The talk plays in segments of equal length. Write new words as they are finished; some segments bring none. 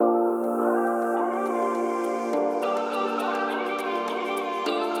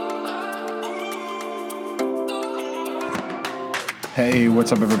Hey,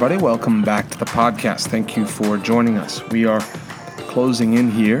 what's up, everybody? Welcome back to the podcast. Thank you for joining us. We are closing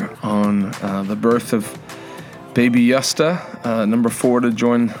in here on the birth of baby Yusta, number 4 to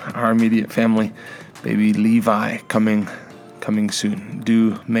join our immediate family. Baby Levi coming soon,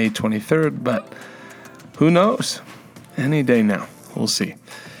 due May 23rd, but who knows? Any day now. We'll see.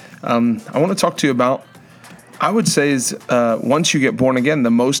 I want to talk to you about, I would say, is once you get born again,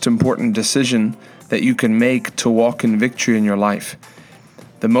 the most important decision that you can make to walk in victory in your life.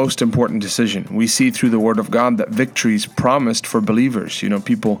 The most important decision. We see through the Word of God that victory is promised for believers. You know,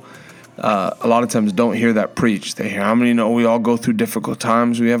 people a lot of times don't hear that preached. They hear, how many know we all go through difficult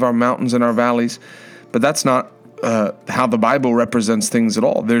times? We have our mountains and our valleys. But that's not how the Bible represents things at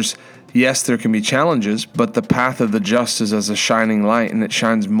all. Yes, there can be challenges, but the path of the just is as a shining light, and it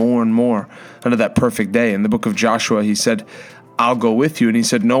shines more and more unto that perfect day. In the book of Joshua, he said, I'll go with you. And he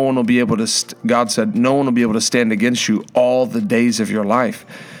said, God said, no one will be able to stand against you all the days of your life.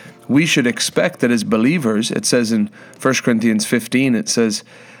 We should expect that as believers, it says in 1 Corinthians 15, it says,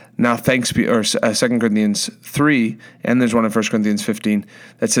 now thanks be, or 2 Corinthians 3, and there's one in 1 Corinthians 15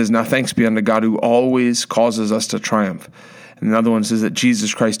 that says, now thanks be unto God who always causes us to triumph. And another one says that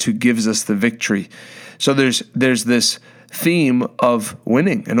Jesus Christ who gives us the victory. So there's this theme of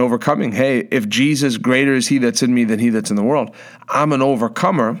winning and overcoming. Hey, if Jesus greater is he that's in me than he that's in the world, I'm an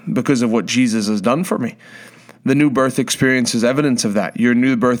overcomer because of what Jesus has done for me. The new birth experience is evidence of that. Your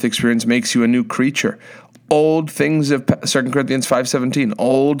new birth experience makes you a new creature. Old things have, 2 Corinthians 5:17,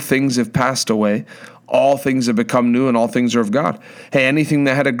 old things have passed away. All things have become new and all things are of God. Hey, anything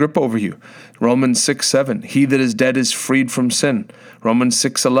that had a grip over you. Romans 6:7, he that is dead is freed from sin. Romans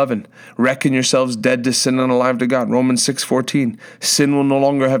 6:11, reckon yourselves dead to sin and alive to God. Romans 6:14, sin will no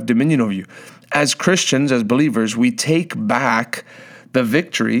longer have dominion over you. As Christians, as believers, we take back the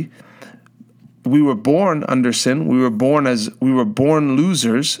victory. We were born under sin. We were born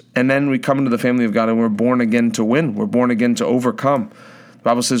losers, and then we come into the family of God and we're born again to win. We're born again to overcome. The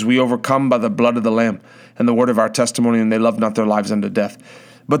Bible says we overcome by the blood of the Lamb and the word of our testimony, and they love not their lives unto death.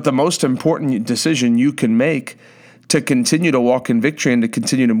 But the most important decision you can make to continue to walk in victory and to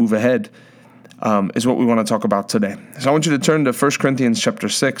continue to move ahead is what we want to talk about today. So I want you to turn to 1 Corinthians chapter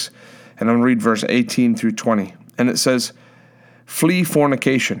 6, and I'm going to read verse 18 through 20. And it says, flee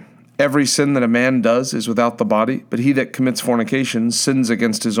fornication. Every sin that a man does is without the body, but he that commits fornication sins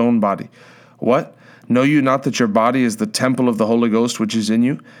against his own body. What? Know you not that your body is the temple of the Holy Ghost which is in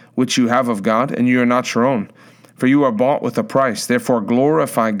you, which you have of God, and you are not your own? For you are bought with a price. Therefore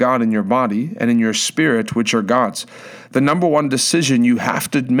glorify God in your body and in your spirit, which are God's. The number one decision you have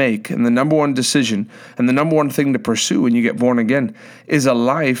to make, and the number one decision, and the number one thing to pursue when you get born again, is a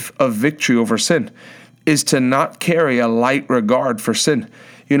life of victory over sin, is to not carry a light regard for sin.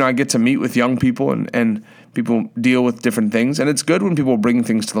 You know, I get to meet with young people and people deal with different things. And it's good when people bring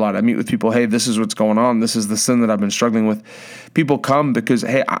things to the light. I meet with people, hey, this is what's going on. This is the sin that I've been struggling with. People come because,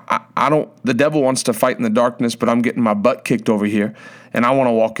 hey, the devil wants to fight in the darkness, but I'm getting my butt kicked over here and I want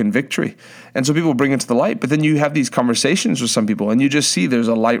to walk in victory. And so people bring it to the light. But then you have these conversations with some people and you just see there's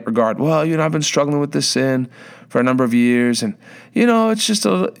a light regard. Well, I've been struggling with this sin for a number of years. And, it's just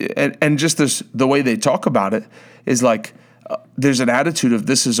just this, the way they talk about it is like, there's an attitude of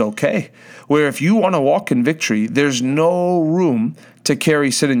this is okay, where if you want to walk in victory, there's no room to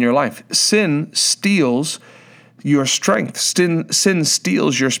carry sin in your life. Sin steals your strength. Sin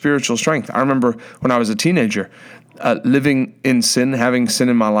steals your spiritual strength. I remember when I was a teenager, living in sin, having sin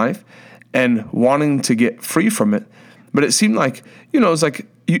in my life, and wanting to get free from it. But it seemed like,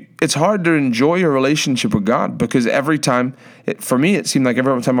 it's hard to enjoy your relationship with God because every time, for me, it seemed like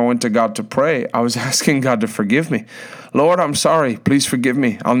every time I went to God to pray, I was asking God to forgive me. Lord, I'm sorry. Please forgive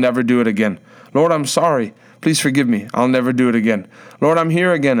me. I'll never do it again. Lord, I'm sorry. Please forgive me. I'll never do it again. Lord, I'm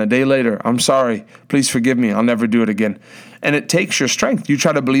here again a day later. I'm sorry. Please forgive me. I'll never do it again. And it takes your strength. You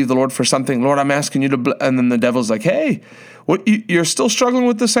try to believe the Lord for something. Lord, I'm asking you to, and then the devil's like, hey, what? You're still struggling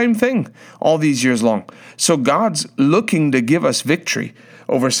with the same thing all these years long. So God's looking to give us victory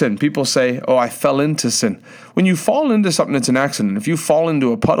over sin. People say, oh, I fell into sin. When you fall into something, it's an accident. If you fall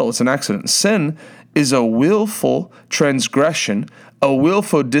into a puddle, it's an accident. Sin is a willful transgression, a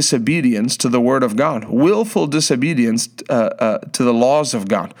willful disobedience to the word of God, willful disobedience to the laws of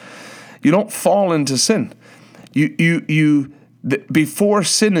God. You don't fall into sin. Before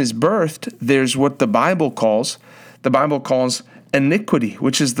sin is birthed, there's what the Bible calls iniquity,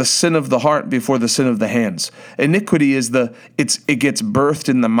 which is the sin of the heart before the sin of the hands. Iniquity is it gets birthed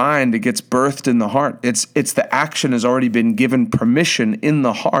in the mind, it gets birthed in the heart. It's the action has already been given permission in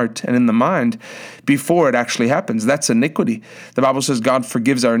the heart and in the mind before it actually happens. That's iniquity. The Bible says God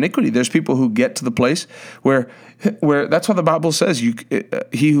forgives our iniquity. There's people who get to the place where that's what the Bible says.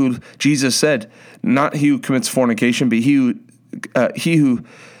 Jesus said, not he who commits fornication, but he who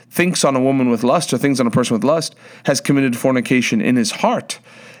thinks on a woman with lust or thinks on a person with lust has committed fornication in his heart.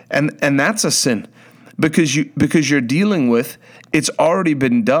 And that's a sin because you're dealing with, it's already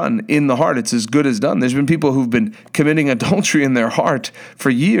been done in the heart. It's as good as done. There's been people who've been committing adultery in their heart for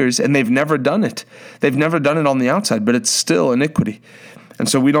years and they've never done it. They've never done it on the outside, but it's still iniquity. And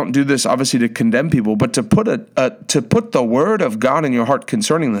so we don't do this obviously to condemn people, but to put the word of God in your heart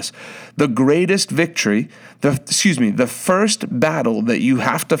concerning this. The greatest victory, the first battle that you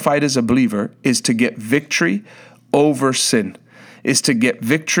have to fight as a believer is to get victory over sin, is to get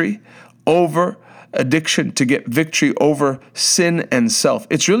victory over addiction, to get victory over sin and self.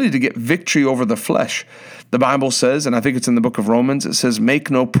 It's really to get victory over the flesh. The Bible says, and I think it's in the book of Romans, it says, make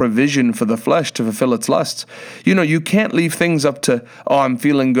no provision for the flesh to fulfill its lusts. You can't leave things up to, I'm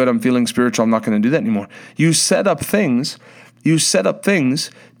feeling good, I'm feeling spiritual, I'm not going to do that anymore. You set up things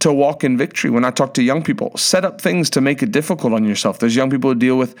to walk in victory. When I talk to young people, set up things to make it difficult on yourself. There's young people who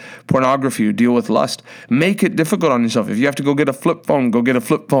deal with pornography, who deal with lust. Make it difficult on yourself. If you have to go get a flip phone, go get a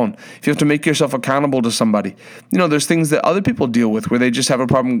flip phone. If you have to make yourself accountable to somebody. There's things that other people deal with where they just have a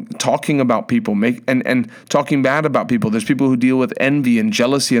problem talking about people and talking bad about people. There's people who deal with envy and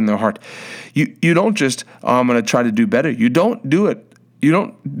jealousy in their heart. You don't just, I'm going to try to do better. You don't do it. You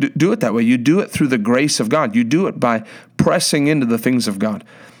don't do it that way. You do it through the grace of God. You do it by pressing into the things of God.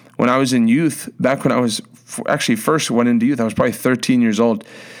 When I was in youth, back when I was actually first went into youth, I was probably 13 years old.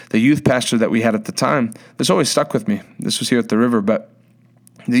 The youth pastor that we had at the time, this always stuck with me. This was here at the river, but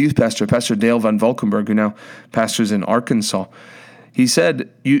the youth pastor, Pastor Dale Van Valkenburg, who now pastors in Arkansas, he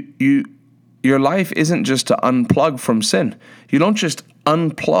said, your life isn't just to unplug from sin. You don't just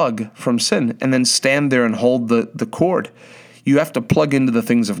unplug from sin and then stand there and hold the cord. You have to plug into the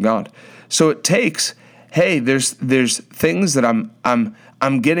things of God. So it takes, hey, there's things that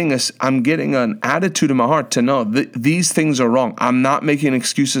I'm getting an attitude in my heart to know that these things are wrong. I'm not making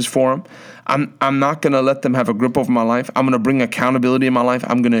excuses for them. I'm not going to let them have a grip over my life. I'm going to bring accountability in my life.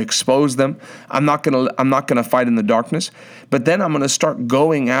 I'm going to expose them. I'm not going to fight in the darkness. But then I'm going to start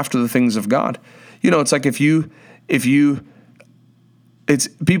going after the things of God. It's like it's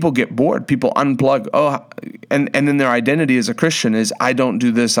people get bored, people unplug. And then their identity as a Christian is, I don't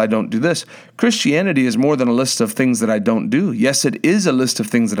do this, I don't do this. Christianity is more than a list of things that I don't do. Yes, it is a list of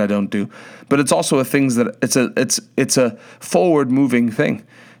things that I don't do, but it's also it's a forward moving thing.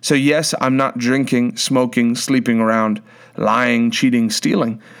 So yes, I'm not drinking, smoking, sleeping around, lying, cheating,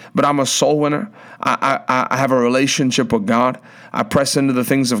 stealing, but I'm a soul winner. I have a relationship with God. I press into the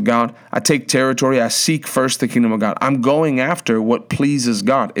things of God. I take territory. I seek first the kingdom of God. I'm going after what pleases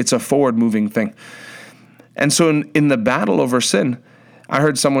God. It's a forward moving thing. And so in the battle over sin, I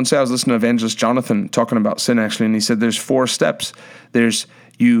heard someone say, I was listening to Evangelist Jonathan talking about sin actually, and he said there's 4 steps. There's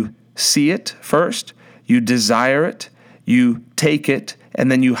you see it first, you desire it, you take it,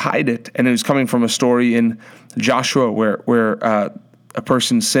 and then you hide it. And it was coming from a story in Joshua where a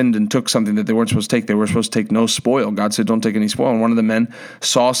person sinned and took something that they weren't supposed to take. They were supposed to take no spoil. God said, don't take any spoil. And one of the men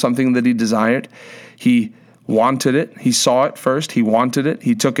saw something that he desired. He wanted it. He saw it first. He wanted it.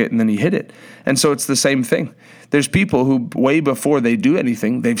 He took it, and then he hid it. And so it's the same thing. There's people who way before they do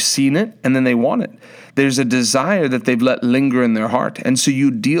anything, they've seen it, and then they want it. There's a desire that they've let linger in their heart. And so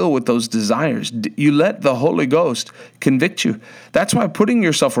you deal with those desires. You let the Holy Ghost convict you. That's why putting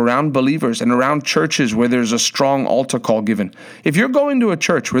yourself around believers and around churches where there's a strong altar call given. If you're going to a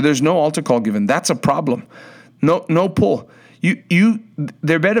church where there's no altar call given, that's a problem. No pull.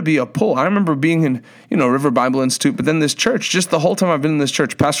 There better be a pull. I remember being in, River Bible Institute, but then this church, just the whole time I've been in this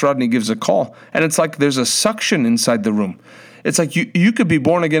church, Pastor Rodney gives a call, and it's like there's a suction inside the room. It's like you could be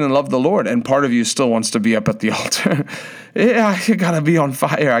born again and love the Lord, and part of you still wants to be up at the altar. Yeah, you gotta be on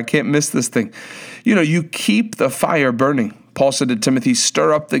fire. I can't miss this thing. You keep the fire burning. Paul said to Timothy,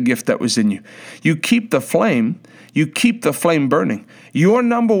 stir up the gift that was in you. You keep the flame burning. Your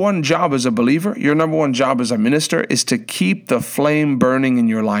number one job as a believer, your number one job as a minister is to keep the flame burning in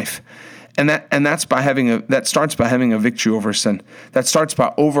your life. And that starts by having a victory over sin. That starts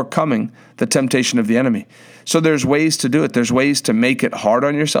by overcoming the temptation of the enemy. So there's ways to do it. There's ways to make it hard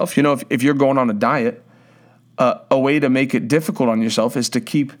on yourself. If you're going on a diet, a way to make it difficult on yourself is to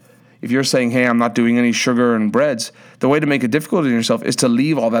keep, if you're saying, hey, I'm not doing any sugar and breads, the way to make it difficult on yourself is to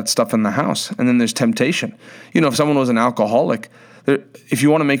leave all that stuff in the house. And then there's temptation. If someone was an alcoholic, if you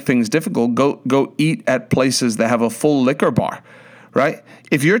want to make things difficult, go eat at places that have a full liquor bar, right?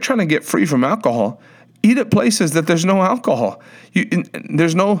 If you're trying to get free from alcohol, eat at places that there's no alcohol.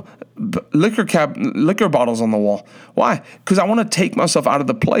 There's no liquor bottles on the wall. Why? Because I want to take myself out of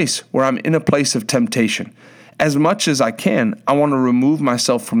the place where I'm in a place of temptation. As much as I can, I want to remove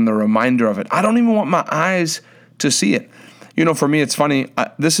myself from the reminder of it. I don't even want my eyes to see it. For me, it's funny.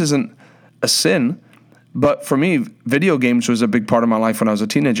 This isn't a sin, but for me, video games was a big part of my life when I was a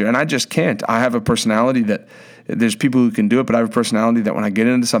teenager, and I just can't. I have a personality that there's people who can do it, but I have a personality that when I get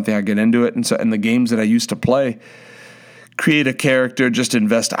into something, I get into it. And the games that I used to play, create a character, just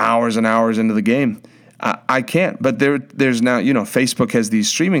invest hours and hours into the game. I can't. But there's now, Facebook has these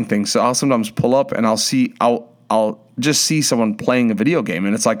streaming things, so I'll sometimes pull up and I'll just see someone playing a video game,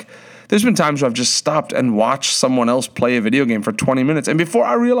 and it's like there's been times where I've just stopped and watched someone else play a video game for 20 minutes, and before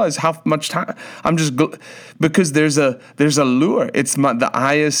I realize how much time I'm just because there's a lure. It's the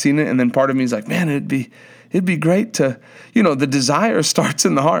eye has seen it, and then part of me is like, man, it'd be great to, the desire starts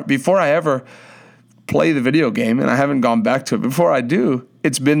in the heart. Before I ever play the video game, and I haven't gone back to it, before I do,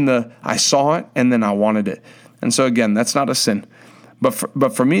 it's been I saw it and then I wanted it. And so again, that's not a sin.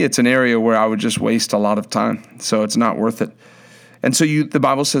 But for me, it's an area where I would just waste a lot of time. So it's not worth it. And so the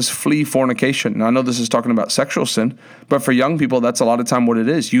Bible says flee fornication. Now, I know this is talking about sexual sin, but for young people, that's a lot of time what it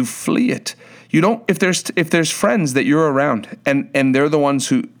is. You flee it. You don't, if there's friends that you're around and they're the ones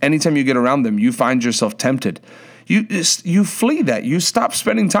who, anytime you get around them, you find yourself tempted. You flee that. You stop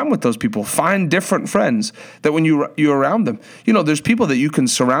spending time with those people. Find different friends that when you're around them, there's people that you can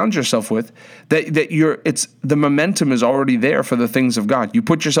surround yourself with the momentum is already there for the things of God. You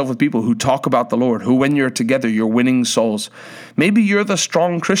put yourself with people who talk about the Lord, who when you're together, you're winning souls. Maybe you're the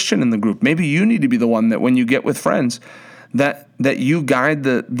strong Christian in the group. Maybe you need to be the one that when you get with friends, that you guide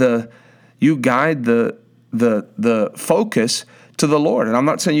the focus to the Lord. And I'm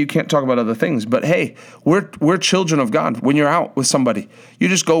not saying you can't talk about other things, but hey, we're children of God. When you're out with somebody, you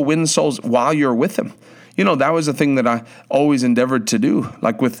just go win souls while you're with them. That was a thing that I always endeavored to do.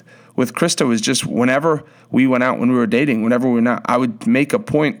 Like with Krista, was just whenever we went out, when we were dating, whenever we went out, I would make a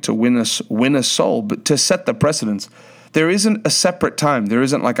point to win a soul, but to set the precedence. There isn't a separate time. There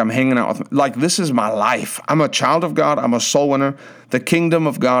isn't like I'm hanging out with, like this is my life. I'm a child of God. I'm a soul winner. The kingdom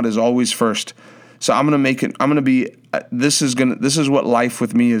of God is always first. So I'm going to make it, I'm going to be, this is what life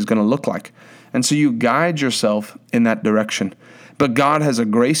with me is going to look like. And so you guide yourself in that direction. But God has a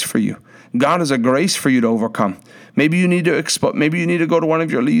grace for you. God has a grace for you to overcome. Maybe you need to go to one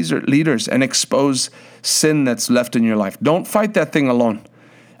of your leaders and expose sin that's left in your life. Don't fight that thing alone.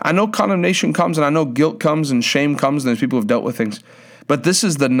 I know condemnation comes, and I know guilt comes, and shame comes, and there's people who've dealt with things. But this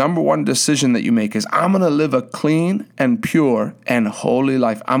is the number one decision that you make is I'm going to live a clean and pure and holy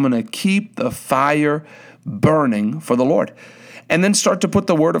life. I'm going to keep the fire burning for the Lord. And then start to put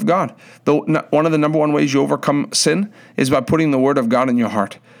the word of God. One of the number one ways you overcome sin is by putting the word of God in your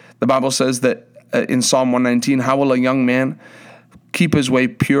heart. The Bible says that in Psalm 119, how will a young man keep his way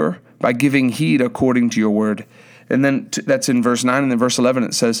pure? By giving heed according to your word. And then that's in verse 9, and then verse 11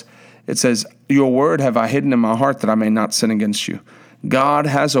 it says, your word have I hidden in my heart that I may not sin against you. God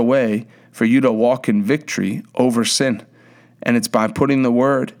has a way for you to walk in victory over sin. And it's by putting the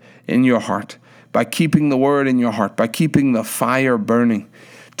word in your heart, by keeping the word in your heart, by keeping the fire burning,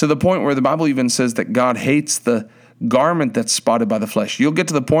 to the point where the Bible even says that God hates the garment that's spotted by the flesh. You'll get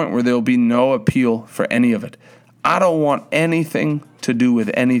to the point where there'll be no appeal for any of it. I don't want anything to do with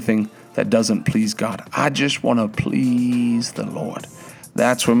anything that doesn't please God. I just want to please the Lord.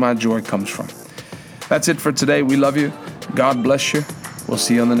 That's where my joy comes from. That's it for today. We love you. God bless you. We'll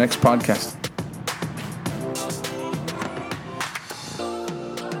see you on the next podcast.